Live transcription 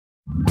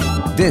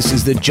This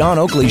is the John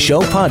Oakley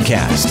Show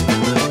podcast.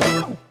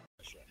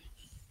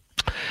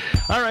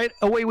 All right,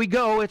 away we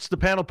go. It's the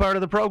panel part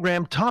of the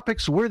program.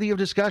 Topics worthy of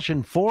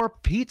discussion for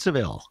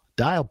Pizzaville.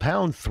 Dial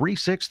pound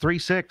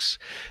 3636.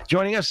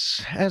 Joining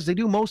us, as they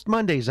do most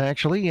Mondays,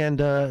 actually,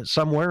 and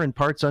somewhere in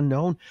parts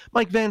unknown,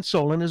 Mike Van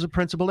Soelen is a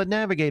principal at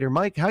Navigator.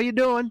 Mike, how you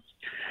doing?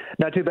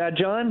 Not too bad,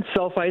 John.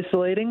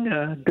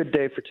 Self-isolating. Good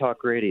day for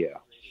talk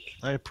radio.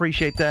 I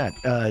appreciate that.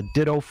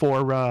 Ditto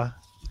for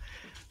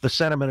the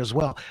sentiment as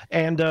well.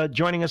 And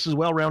joining us as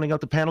well, rounding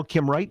out the panel,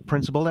 Kim Wright,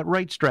 principal at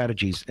Wright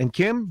Strategies. And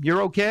Kim,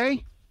 you're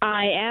okay?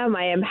 I am.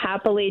 I am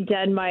happily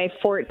done my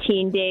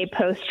 14-day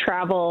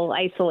post-travel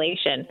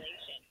isolation.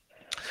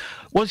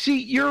 Well,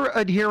 see, you're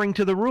adhering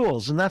to the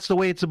rules, and that's the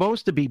way it's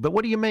supposed to be. But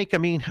what do you make? I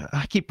mean,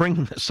 I keep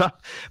bringing this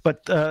up,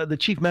 but the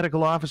Chief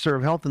Medical Officer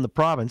of Health in the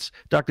province,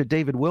 Dr.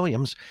 David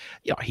Williams,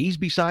 he's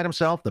beside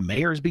himself. The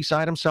mayor's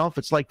beside himself.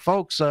 It's like,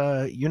 folks,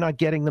 you're not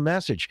getting the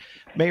message.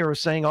 Mayor is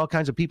saying all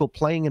kinds of people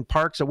playing in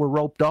parks that were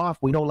roped off.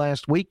 We know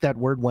last week that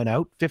word went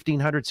out.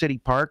 1,500 city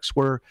parks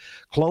were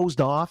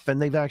closed off,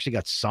 and they've actually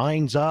got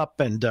signs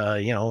up and,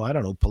 I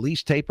don't know,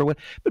 police tape or what.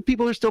 But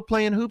people are still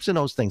playing hoops in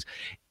those things.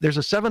 There's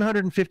a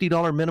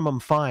 $750 minimum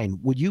fine.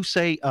 Would you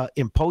say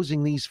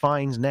imposing these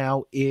fines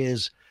now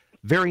is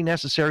very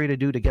necessary to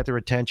do to get their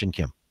attention,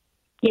 Kim?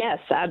 Yes,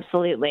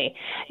 absolutely.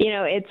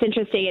 It's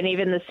interesting, and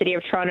even the city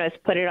of Toronto has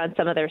put it on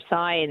some of their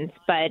signs,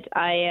 but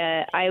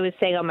I was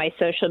saying on my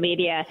social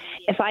media,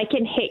 if I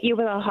can hit you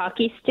with a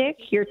hockey stick,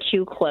 you're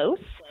too close.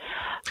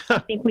 I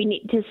think we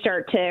need to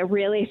start to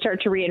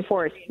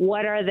reinforce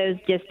what are those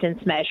distance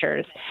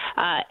measures.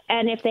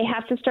 And if they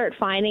have to start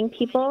fining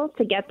people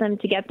to get them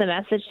to get the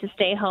message to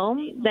stay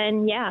home,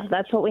 then yeah,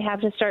 that's what we have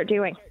to start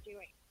doing.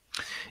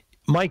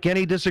 Mike,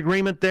 any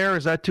disagreement there?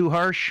 Is that too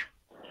harsh?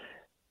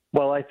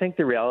 Well, I think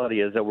the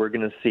reality is that we're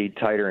going to see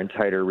tighter and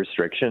tighter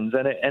restrictions,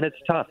 and it's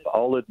tough.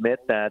 I'll admit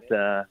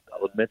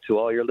to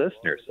all your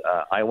listeners.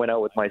 I went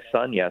out with my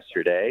son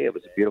yesterday. It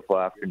was a beautiful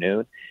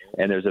afternoon,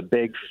 and there's a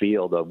big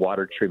field, a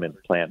water treatment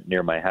plant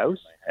near my house,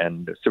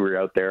 and so we were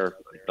out there,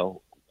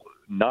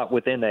 not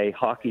within a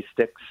hockey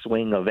stick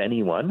swing of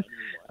anyone,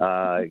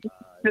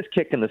 just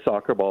kicking the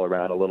soccer ball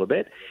around a little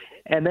bit.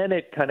 And then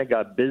it kind of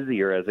got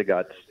busier as it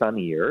got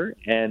sunnier,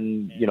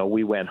 and,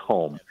 we went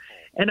home.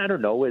 And I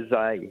don't know,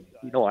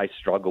 I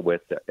struggle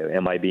with,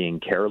 am I being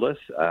careless?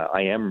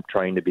 I am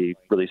trying to be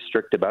really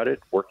strict about it.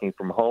 Working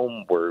from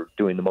home, we're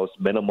doing the most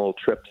minimal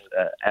trips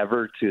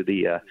ever to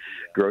the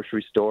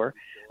grocery store.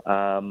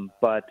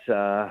 But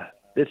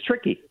it's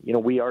tricky.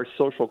 We are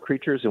social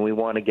creatures and we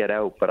want to get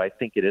out, but I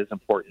think it is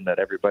important that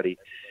everybody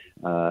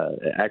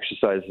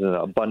exercises an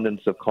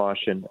abundance of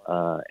caution,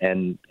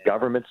 and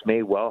governments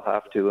may well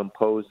have to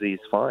impose these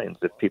fines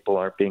if people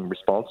aren't being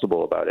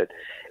responsible about it.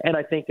 And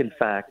I think, in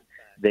fact,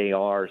 they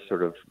are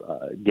sort of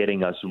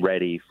getting us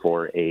ready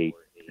for a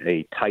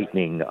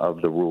tightening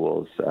of the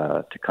rules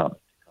to come.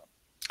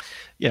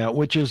 Yeah,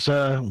 which is,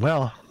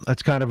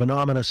 that's kind of an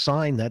ominous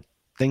sign that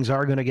things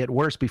are going to get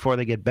worse before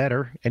they get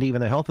better. And even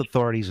the health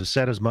authorities have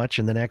said as much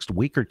in the next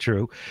week or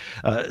two.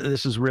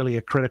 This is really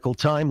a critical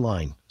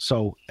timeline.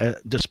 So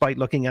despite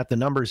looking at the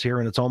numbers here,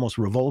 and it's almost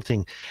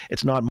revolting,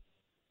 it's not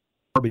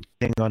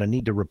on a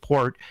need to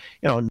report,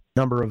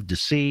 number of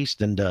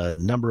deceased and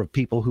number of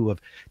people who have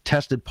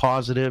tested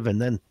positive.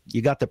 And then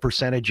you got the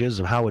percentages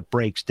of how it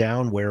breaks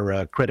down,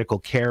 where critical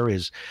care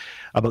is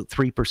about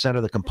 3%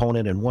 of the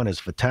component and one is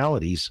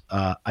fatalities.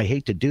 I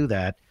hate to do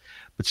that,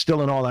 but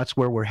still in all, that's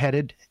where we're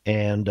headed.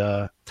 And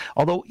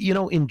although,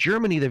 in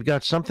Germany, they've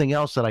got something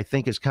else that I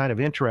think is kind of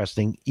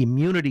interesting,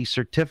 immunity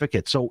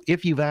certificate. So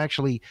if you've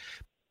actually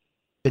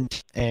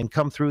and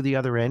come through the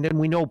other end, and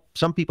we know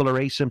some people are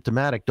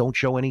asymptomatic, don't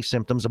show any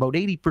symptoms, about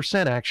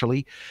 80%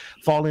 actually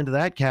fall into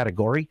that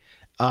category.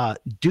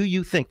 Do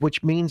you think,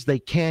 which means they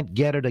can't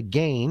get it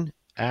again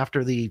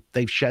after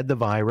they've shed the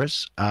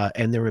virus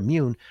and they're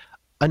immune,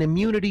 an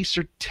immunity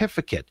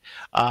certificate?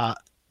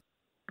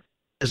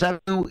 Does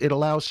that mean it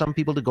allows some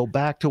people to go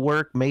back to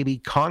work, maybe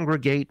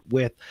congregate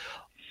with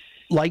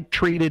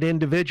like-treated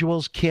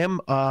individuals,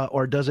 Kim,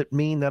 or does it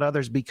mean that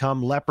others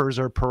become lepers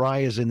or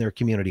pariahs in their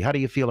community? How do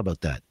you feel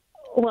about that?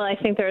 Well, I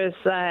think there's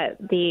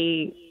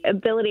the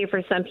ability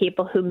for some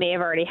people who may have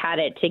already had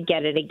it to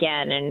get it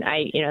again. And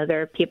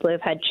there are people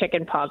who've had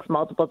chicken pox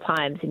multiple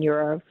times, and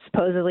you're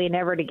supposedly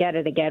never to get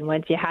it again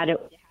once you had it.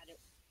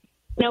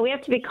 Now, we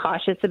have to be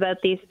cautious about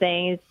these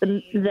things.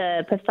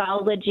 The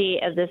pathology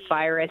of this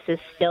virus is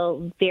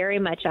still very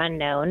much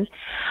unknown.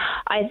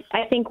 I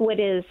think what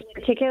is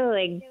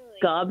particularly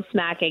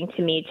gobsmacking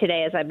to me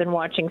today as I've been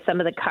watching some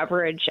of the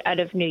coverage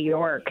out of New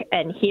York,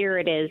 and here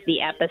it is, the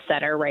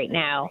epicenter right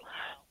now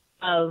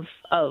of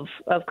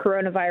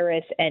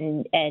coronavirus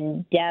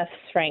and deaths,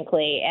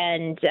 frankly.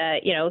 And,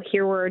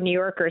 here were New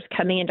Yorkers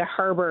coming into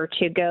harbor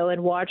to go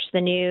and watch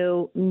the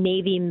new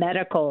Navy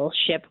medical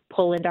ship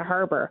pull into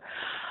harbor.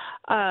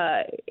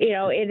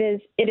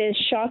 It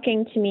is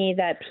shocking to me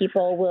that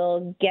people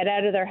will get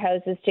out of their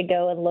houses to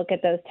go and look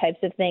at those types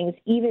of things,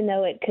 even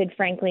though it could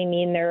frankly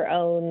mean their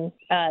own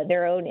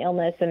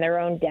illness and their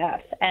own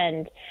death.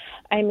 And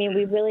I mean,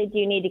 we really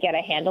do need to get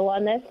a handle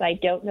on this. I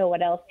don't know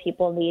what else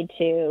people need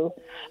to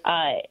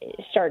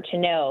start to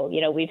know.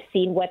 You know, we've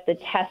seen what the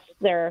tests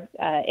there.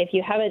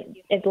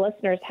 If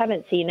listeners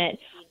haven't seen it,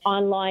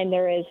 online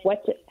there is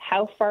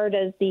how far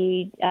does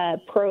the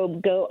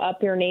probe go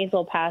up your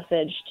nasal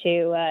passage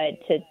to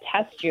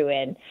test you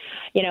in.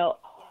 You know,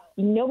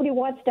 nobody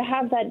wants to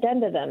have that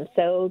done to them.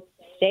 So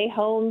stay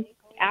home,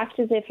 act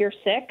as if you're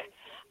sick,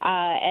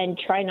 and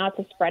try not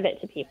to spread it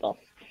to people.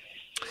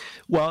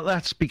 Well,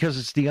 that's because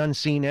it's the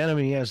unseen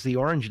enemy, as the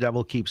Orange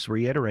Devil keeps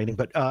reiterating.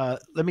 But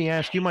let me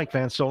ask you, Mike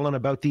Van Soelen,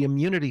 about the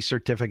immunity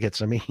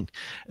certificates. I mean,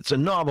 it's a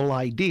novel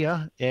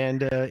idea,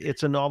 and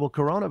it's a novel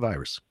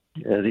coronavirus.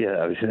 Yeah,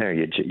 I was there.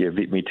 You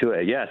beat me to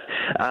it. Yes,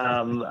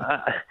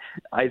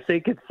 I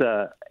think it's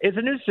an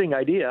interesting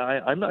idea.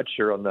 I'm not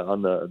sure on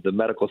the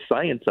medical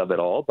science of it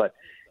all, but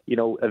you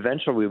know,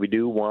 eventually we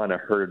do want a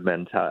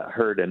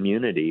herd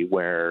immunity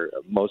where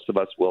most of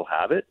us will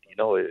have it. You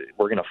know,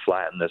 we're going to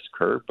flatten this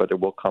curve, but there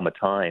will come a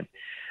time.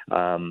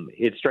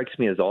 It strikes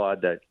me as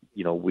odd that,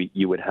 you know,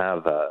 you would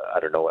have,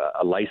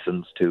 a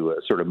license to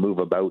sort of move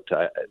about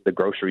the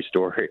grocery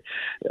store,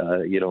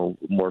 you know,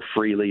 more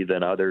freely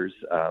than others.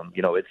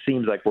 You know, it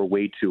seems like we're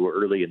way too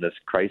early in this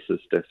crisis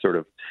to sort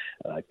of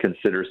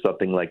consider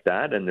something like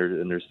that. And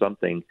there's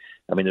something,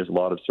 I mean, there's a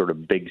lot of sort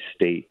of big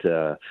state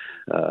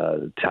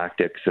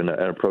tactics and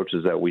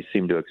approaches that we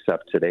seem to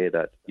accept today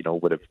that, you know,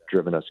 would have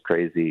driven us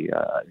crazy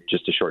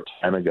just a short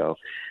time ago.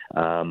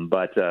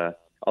 But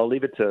I'll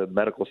leave it to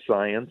medical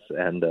science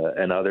and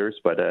others,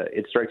 but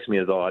it strikes me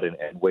as odd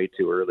and way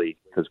too early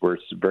because we're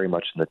very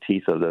much in the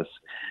teeth of this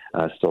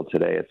still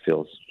today, it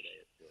feels.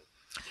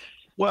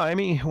 Well, I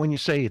mean, when you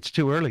say it's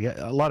too early,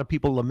 a lot of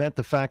people lament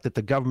the fact that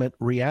the government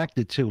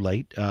reacted too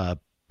late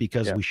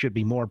because we should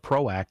be more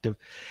proactive.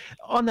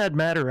 On that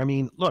matter, I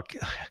mean, look,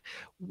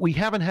 we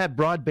haven't had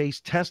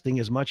broad-based testing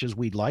as much as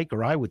we'd like,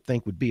 or I would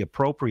think would be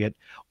appropriate.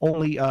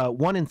 Only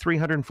 1 in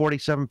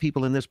 347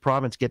 people in this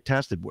province get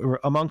tested. We're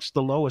amongst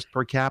the lowest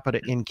per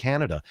capita in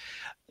Canada.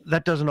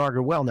 That doesn't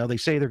augur well. Now, they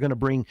say they're going to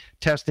bring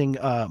testing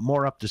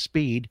more up to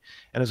speed,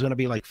 and it's going to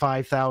be like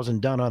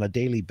 5,000 done on a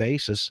daily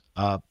basis.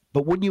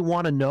 But wouldn't you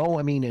want to know,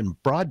 I mean, in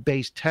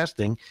broad-based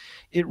testing,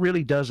 it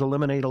really does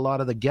eliminate a lot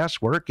of the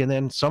guesswork. And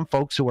then some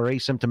folks who are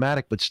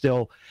asymptomatic but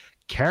still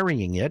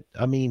carrying it,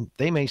 I mean,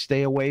 they may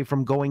stay away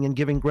from going and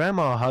giving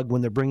grandma a hug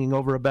when they're bringing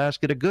over a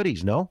basket of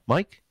goodies. No,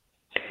 Mike?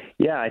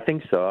 Yeah, I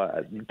think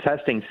so.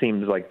 Testing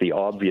seems like the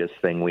obvious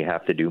thing we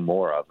have to do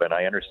more of. And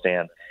I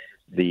understand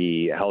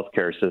the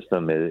healthcare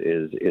system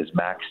is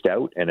maxed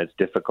out, and it's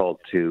difficult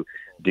to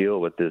deal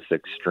with this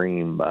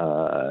extreme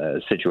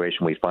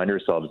situation we find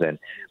ourselves in.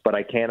 But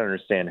I can't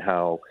understand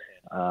how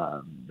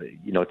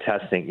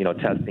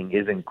testing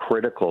isn't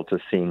critical to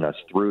seeing us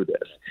through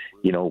this.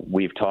 You know,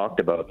 we've talked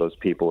about those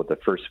people with the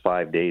first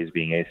 5 days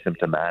being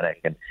asymptomatic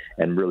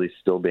and really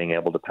still being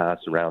able to pass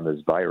around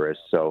this virus.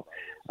 So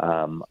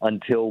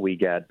until we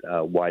get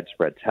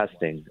widespread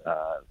testing,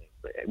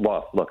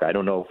 well, look, I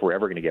don't know if we're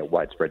ever going to get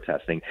widespread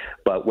testing,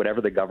 but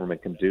whatever the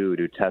government can do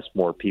to test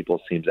more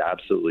people seems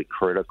absolutely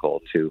critical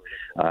to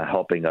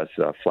helping us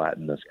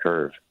flatten this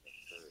curve.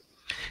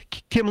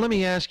 Kim, let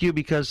me ask you,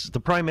 because the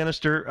Prime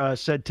Minister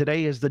said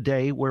today is the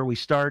day where we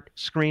start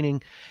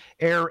screening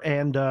air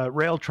and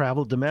rail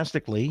travel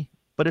domestically,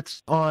 but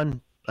it's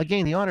on,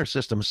 again, the honor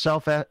system,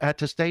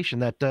 self-attestation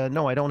that,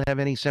 no, I don't have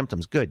any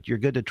symptoms. Good. You're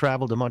good to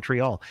travel to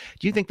Montreal.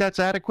 Do you think that's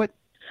adequate?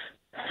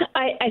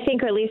 I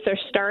think at least they're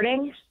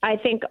starting. I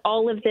think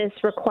all of this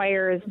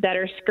requires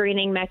better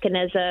screening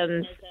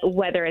mechanisms,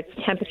 whether it's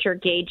temperature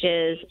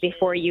gauges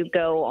before you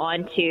go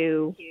on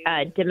to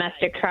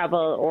domestic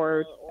travel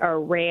or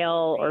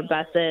rail or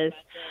buses.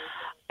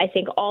 I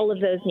think all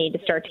of those need to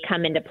start to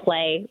come into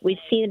play. We've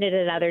seen it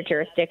in other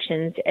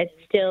jurisdictions. It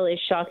still is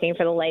shocking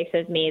for the life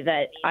of me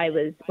that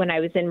when I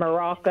was in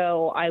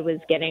Morocco, I was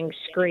getting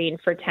screened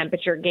for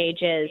temperature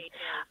gauges,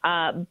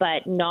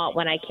 but not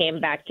when I came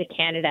back to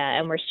Canada,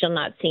 and we're still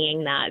not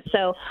seeing that.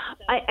 So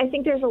I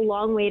think there's a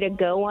long way to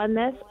go on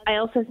this. I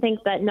also think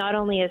that not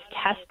only is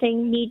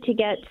testing need to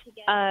get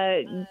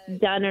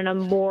done on a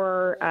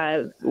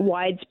more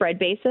widespread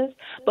basis,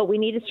 but we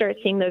need to start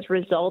seeing those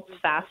results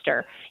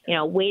faster. You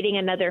know, waiting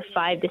another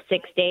 5 to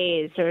 6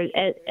 days, or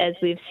as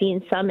we've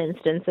seen some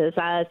instances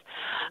as,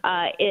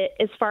 it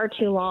is far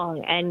too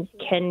long and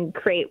can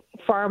create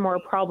far more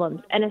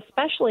problems. And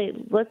especially,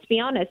 let's be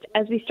honest,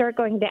 as we start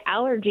going to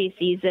allergy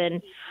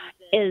season,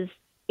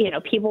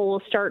 people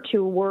will start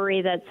to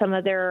worry that some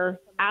of their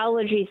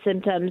allergy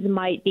symptoms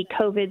might be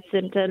COVID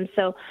symptoms.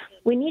 So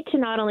we need to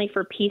not only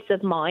for peace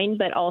of mind,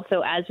 but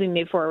also as we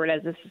move forward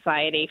as a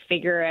society,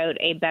 figure out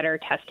a better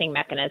testing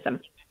mechanism.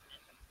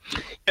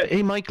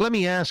 Hey, Mike, let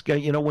me ask,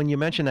 when you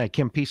mention that,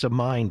 Kim, peace of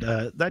mind,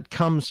 that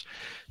comes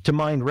to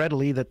mind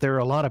readily that there are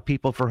a lot of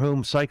people for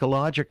whom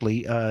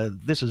psychologically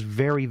this is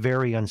very,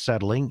 very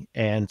unsettling.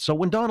 And so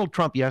when Donald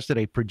Trump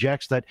yesterday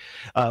projects that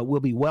we'll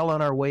be well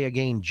on our way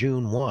again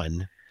June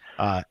 1,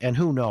 and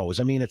who knows?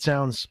 I mean, it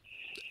sounds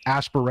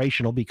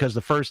aspirational because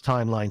the first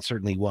timeline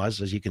certainly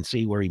was, as you can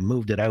see, where he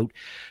moved it out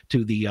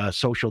to the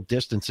social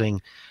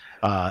distancing.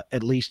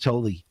 at least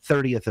till the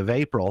 30th of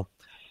April.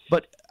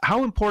 But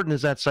how important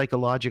is that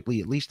psychologically,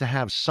 at least to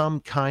have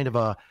some kind of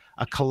a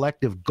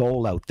collective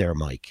goal out there,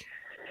 Mike?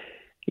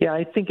 Yeah,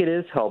 I think it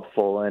is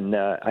helpful. And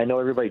I know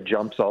everybody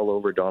jumps all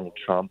over Donald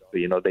Trump.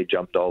 They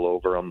jumped all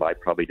over him. I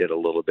probably did a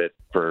little bit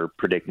for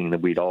predicting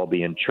that we'd all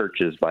be in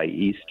churches by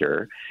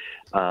Easter,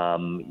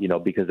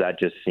 because that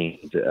just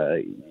seemed,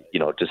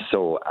 just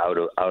so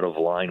out of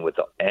line with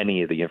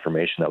any of the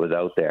information that was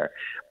out there.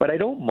 But I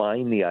don't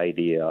mind the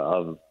idea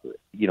of,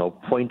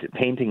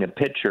 painting a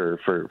picture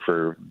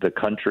for the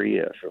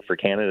country, for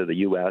Canada, the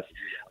U.S.,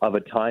 of a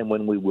time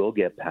when we will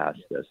get past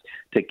this,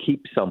 to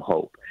keep some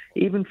hope.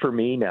 Even for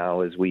me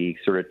now, as we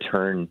sort of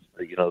turn,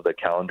 the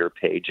calendar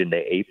page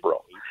into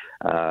April,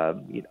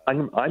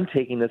 I'm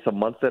taking this a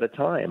month at a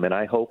time, and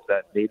I hope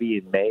that maybe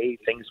in May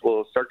things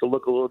will start to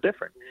look a little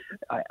different.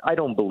 I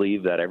don't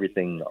believe that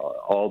everything,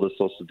 all the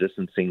social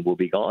distancing will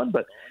be gone,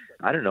 but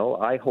I don't know.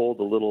 I hold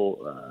a little.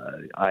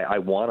 I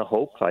want to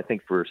hope. I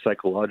think for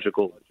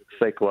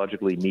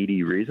psychologically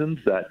needy reasons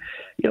that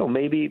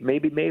maybe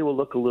May will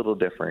look a little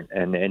different,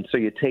 and so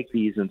you take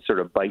these in sort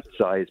of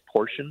bite-sized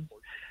portions.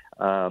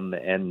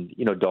 And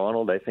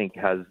Donald, I think,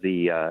 has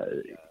the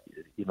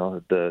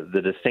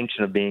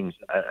distinction of being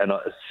a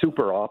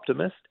super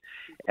optimist,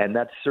 and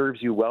that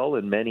serves you well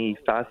in many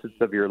facets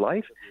of your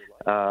life.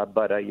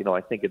 But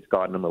I think it's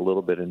gotten him a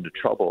little bit into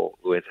trouble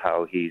with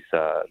how he's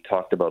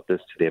talked about this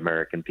to the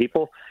American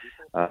people.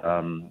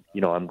 I'm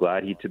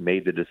glad he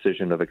made the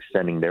decision of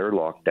extending their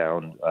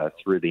lockdown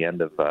through the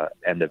end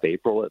of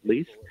April at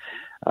least.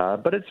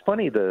 But it's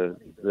funny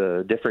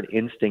the different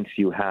instincts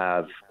you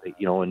have,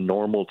 in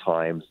normal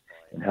times,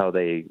 and how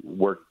they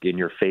work in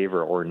your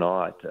favor or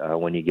not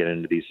when you get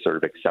into these sort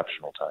of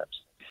exceptional times.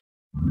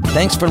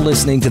 Thanks for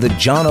listening to the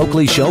John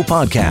Oakley Show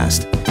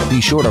podcast. Be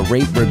sure to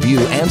rate, review,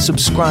 and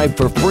subscribe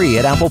for free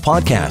at Apple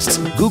Podcasts,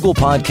 Google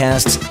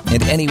Podcasts,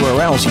 and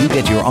anywhere else you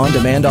get your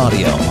on-demand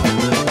audio.